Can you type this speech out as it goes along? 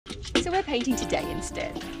So we're painting today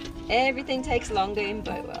instead. Everything takes longer in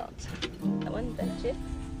boat world. That one, that chip.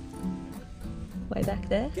 Way back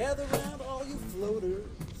there. Gather around all you floaters.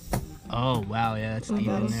 Oh wow, yeah, that's deep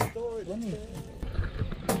in there.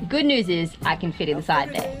 The good news is I can fit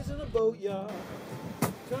inside there.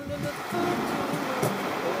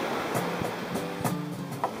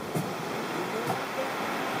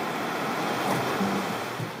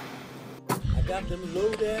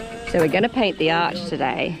 So we're going to paint the arch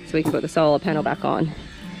today so we can put the solar panel back on.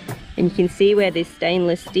 And you can see where this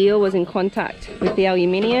stainless steel was in contact with the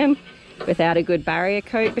aluminium without a good barrier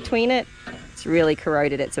coat between it. It's really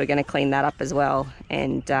corroded it, so we're going to clean that up as well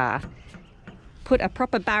and put a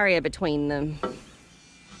proper barrier between them.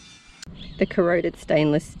 The corroded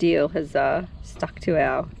stainless steel has stuck to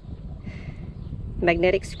our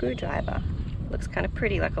magnetic screwdriver. Looks kind of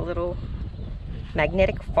pretty, like a little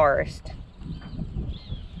magnetic forest.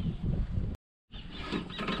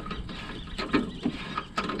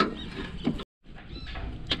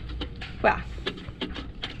 Well,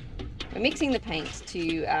 we're mixing the paint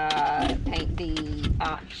to paint the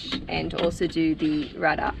arch and also do the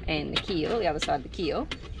rudder and the keel, the other side of the keel.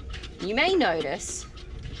 You may notice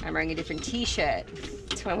I'm wearing a different t-shirt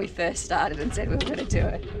to when we first started and said we were going to do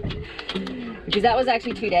it. Because that was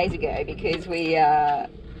actually 2 days ago, because we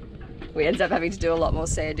ended up having to do a lot more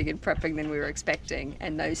sanding and prepping than we were expecting,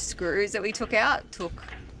 and those screws that we took out took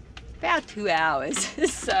about 2 hours.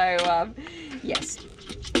 So yes,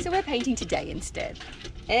 so we're painting today instead.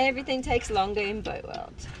 Everything takes longer in boat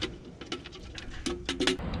world.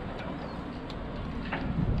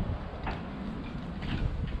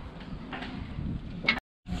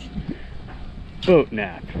 Boat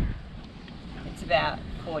nap. It's about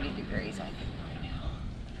 40 degrees, I think, right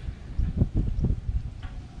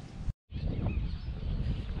now.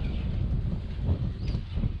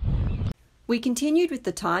 We continued with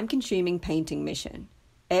the time-consuming painting mission.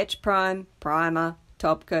 Etch prime, primer,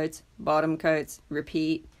 top coats, bottom coats,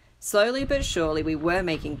 repeat. Slowly but surely we were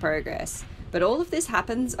making progress, but all of this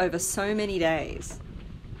happens over so many days.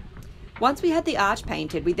 Once we had the arch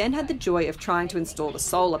painted, we then had the joy of trying to install the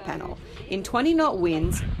solar panel. In 20-knot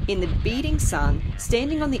winds, in the beating sun,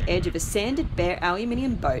 standing on the edge of a sanded bare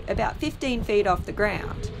aluminium boat about 15 feet off the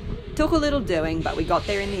ground. Took a little doing, but we got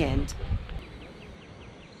there in the end.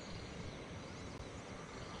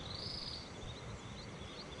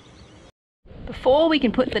 Before we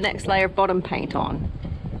can put the next layer of bottom paint on,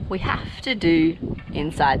 we have to do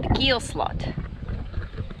inside the keel slot.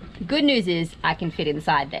 The good news is I can fit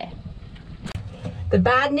inside there. The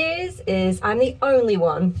bad news is I'm the only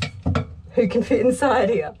one who can fit inside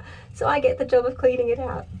here, so I get the job of cleaning it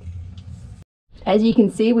out. As you can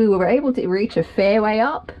see, we were able to reach a fair way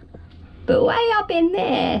up, but way up in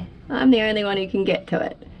there, I'm the only one who can get to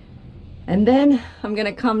it. And then I'm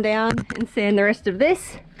gonna come down and sand the rest of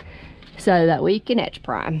this so that we can etch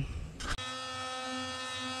prime.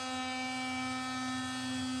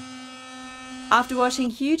 After washing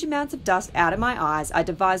huge amounts of dust out of my eyes, I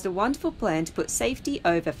devised a wonderful plan to put safety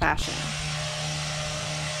over fashion.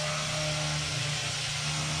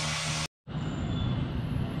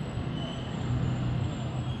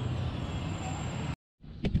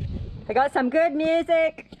 I got some good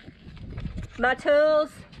music, my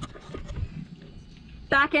tools,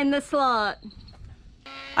 back in the slot.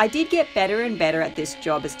 I did get better and better at this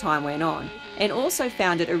job as time went on, and also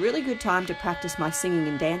found it a really good time to practice my singing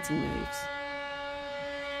and dancing moves.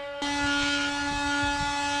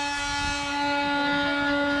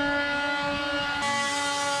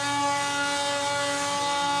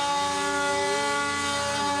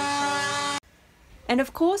 And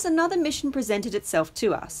of course, another mission presented itself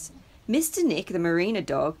to us. Mr. Nick, the marina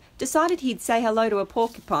dog, decided he'd say hello to a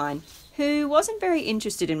porcupine who wasn't very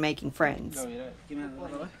interested in making friends.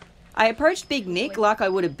 I approached Big Nick like I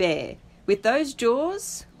would a bear. With those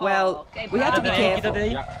jaws, well, we had to be careful,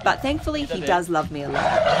 but thankfully he does love me a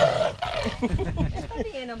lot.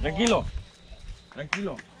 Tranquilo,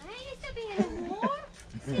 tranquilo.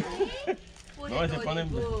 No, se ponen...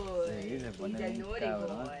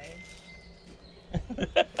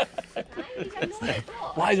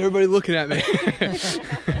 Why is everybody looking at me?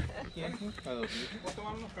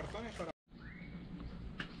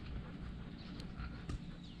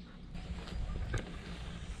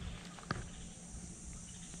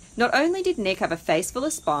 Not only did Nick have a face full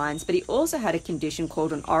of spines, but he also had a condition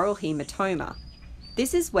called an oral hematoma.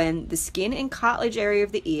 This is when the skin and cartilage area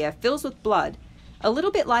of the ear fills with blood, a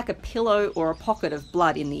little bit like a pillow or a pocket of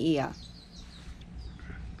blood in the ear.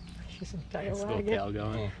 Still tail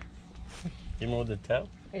going. You move the tail?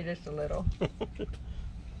 Just a little.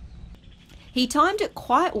 He timed it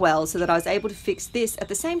quite well so that I was able to fix this at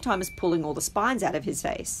the same time as pulling all the spines out of his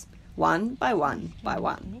face, one by one by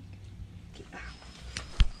one.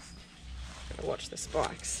 Gotta watch the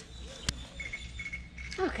spikes.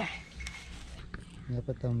 Okay.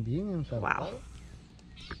 Wow.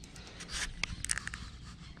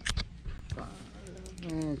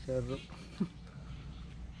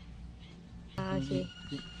 Sí.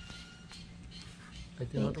 I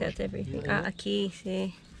think that's everything. Aquí,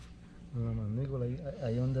 sí.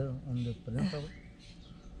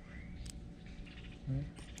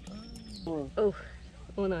 Oh,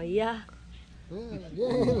 uno ya.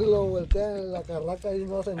 Lo voltea en la carraca y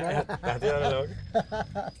no hace nada.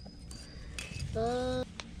 Can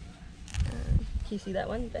you see that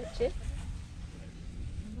one back there?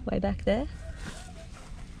 Way back there?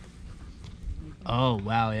 Oh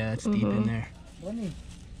wow, yeah, that's deep in there.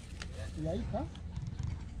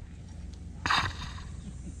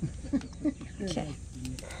 Okay.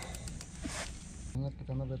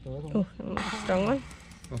 Oh, strong one.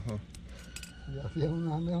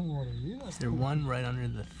 Is there one right under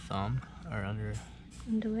the thumb or under?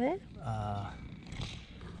 Under where?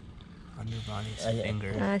 Under Ronnie's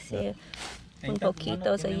finger. Ah, sí. Un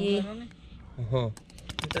poquitos allí.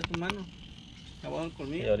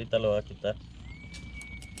 Y ahorita lo va a quitar.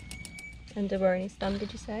 Under Ronnie's thumb,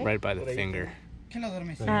 did you say? Right by the finger.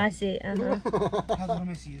 Ah, sí, ajá.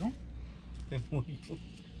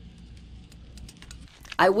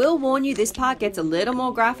 I will warn you, this part gets a little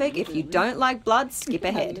more graphic. If you don't like blood, skip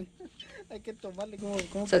ahead.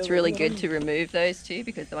 So it's really good to remove those two,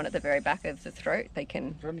 because the one at the very back of the throat, they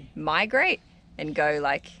can migrate and go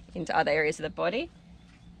like into other areas of the body.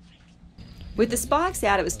 With the spikes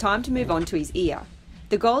out, it was time to move on to his ear.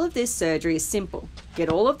 The goal of this surgery is simple. Get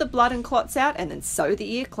all of the blood and clots out and then sew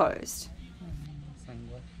the ear closed.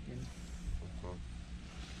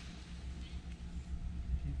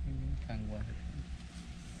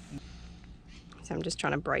 So I'm just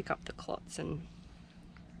trying to break up the clots and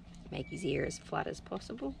make his ear as flat as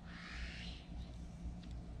possible.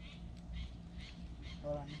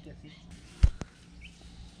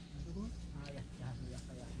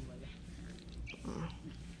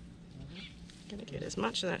 Gonna get as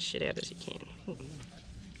much of that shit out as you can.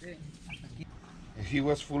 He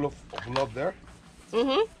was full of blood there?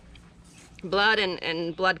 Blood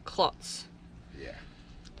and blood clots. Yeah.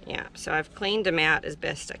 Yeah, so I've cleaned them out as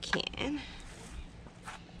best I can.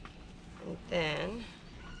 And then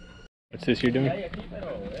What's this you're doing?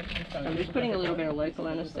 I'm just putting a little bit of local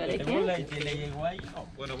anesthetic in.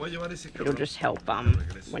 It'll just help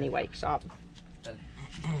when he wakes up.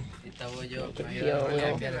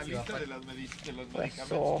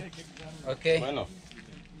 Okay.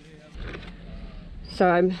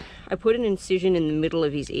 So I put an incision in the middle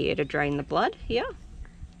of his ear to drain the blood here.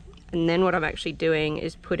 And then what I'm actually doing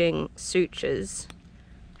is putting sutures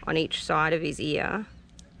on each side of his ear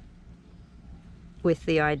with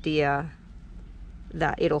the idea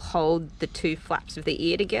that it'll hold the two flaps of the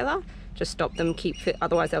ear together, just stop them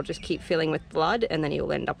otherwise they'll just keep filling with blood, and then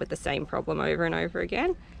you'll end up with the same problem over and over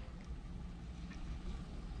again.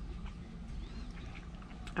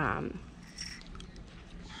 So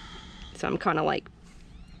I'm kind of like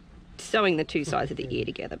sewing the two sides of the ear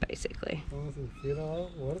together basically.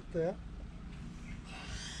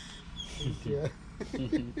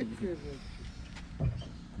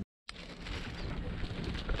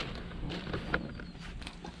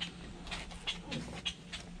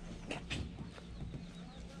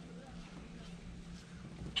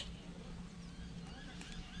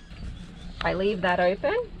 I leave that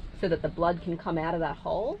open so that the blood can come out of that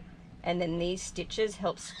hole, and then these stitches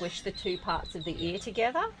help squish the two parts of the ear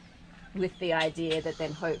together, with the idea that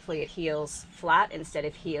then hopefully it heals flat instead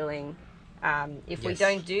of healing. If we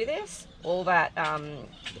don't do this, all that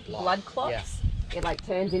blood clots, it like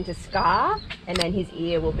turns into scar, and then his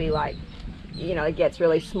ear will be like, you know, it gets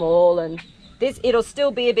really small, and it'll still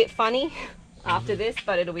be a bit funny after this,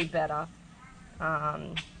 but it'll be better.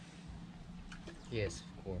 Yes,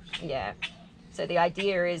 of course. Yeah. So the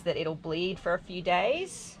idea is that it'll bleed for a few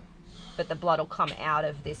days, but the blood will come out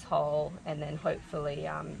of this hole and then hopefully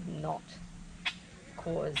not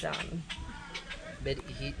cause But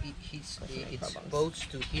it's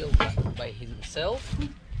supposed to heal by himself,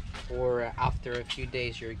 or after a few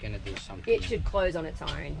days you're gonna do something? It should close on its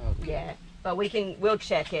own. Okay. Yeah, but we'll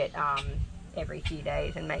check it every few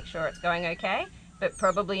days and make sure it's going okay. But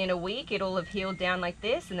probably in a week it'll have healed down like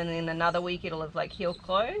this, and then in another week it'll have like healed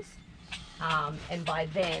closed. And by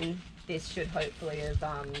then this should hopefully have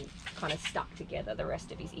kind of stuck together the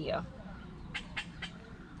rest of his ear.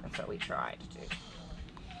 That's what we try to do.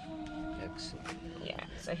 Excellent. Yeah,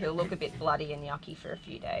 so he'll look a bit bloody and yucky for a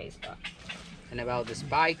few days, but... And about the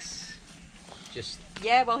spikes, just...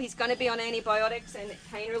 Yeah, well, he's going to be on antibiotics and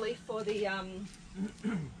pain relief for the ear,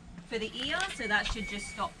 so that should just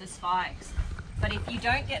stop the spikes. But if you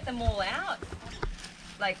don't get them all out,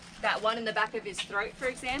 like that one in the back of his throat, for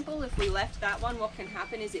example, if we left that one, what can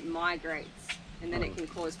happen is it migrates, and then it can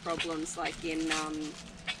cause problems like in,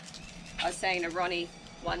 I was saying to Ronnie,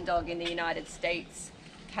 one dog in the United States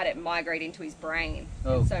had it migrate into his brain.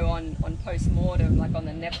 Oh. So on post-mortem, like on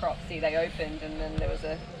the necropsy, they opened and then there was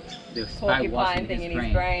a porcupine thing in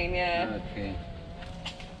his brain, yeah. Okay.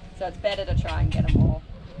 So it's better to try and get them all.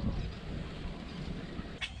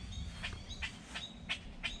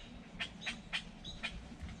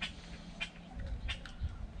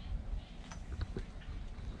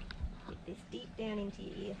 Get this deep down into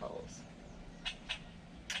your ear holes.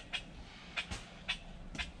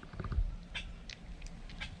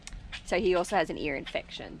 So he also has an ear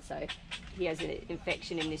infection. So he has an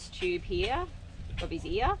infection in this tube here of his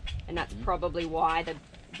ear, and that's probably why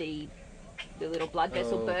the little blood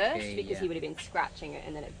vessel burst, because he would have been scratching it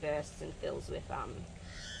and then it bursts and fills with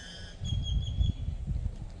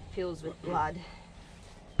blood.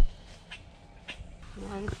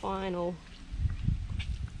 One final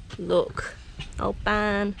look. Oh,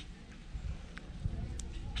 ban.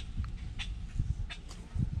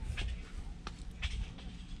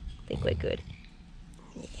 I think we're good.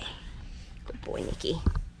 Yeah. Good boy, Nicky.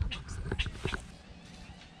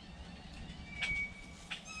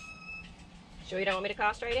 Sure you don't want me to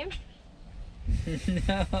castrate him?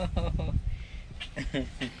 No.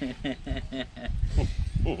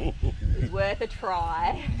 It was worth a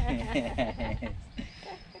try.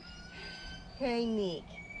 Hey, Nick.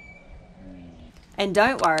 And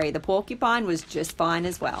don't worry, the porcupine was just fine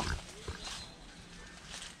as well.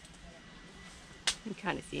 You can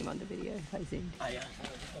kind of see him on the video. I zoomed.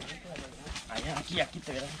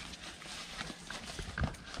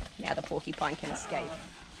 Now the porcupine can escape.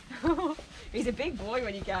 He's a big boy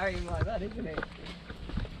when you carry him like that, isn't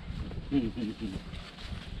he?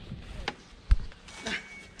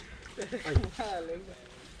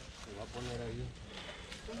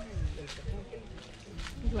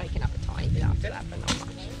 He's waking up a tiny bit after that, but not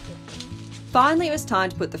much. Finally, it was time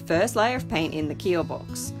to put the first layer of paint in the keel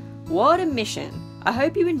box. What a mission! I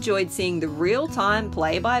hope you enjoyed seeing the real-time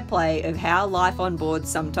play-by-play of how life on board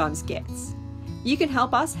sometimes gets. You can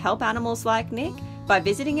help us help animals like Nick by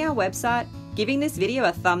visiting our website, giving this video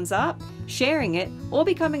a thumbs up, sharing it, or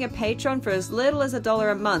becoming a patron for as little as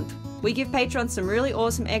 $1 a month. We give patrons some really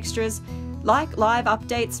awesome extras, like live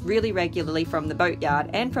updates really regularly from the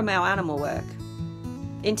boatyard and from our animal work.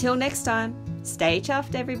 Until next time, stay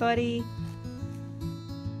chuffed, everybody!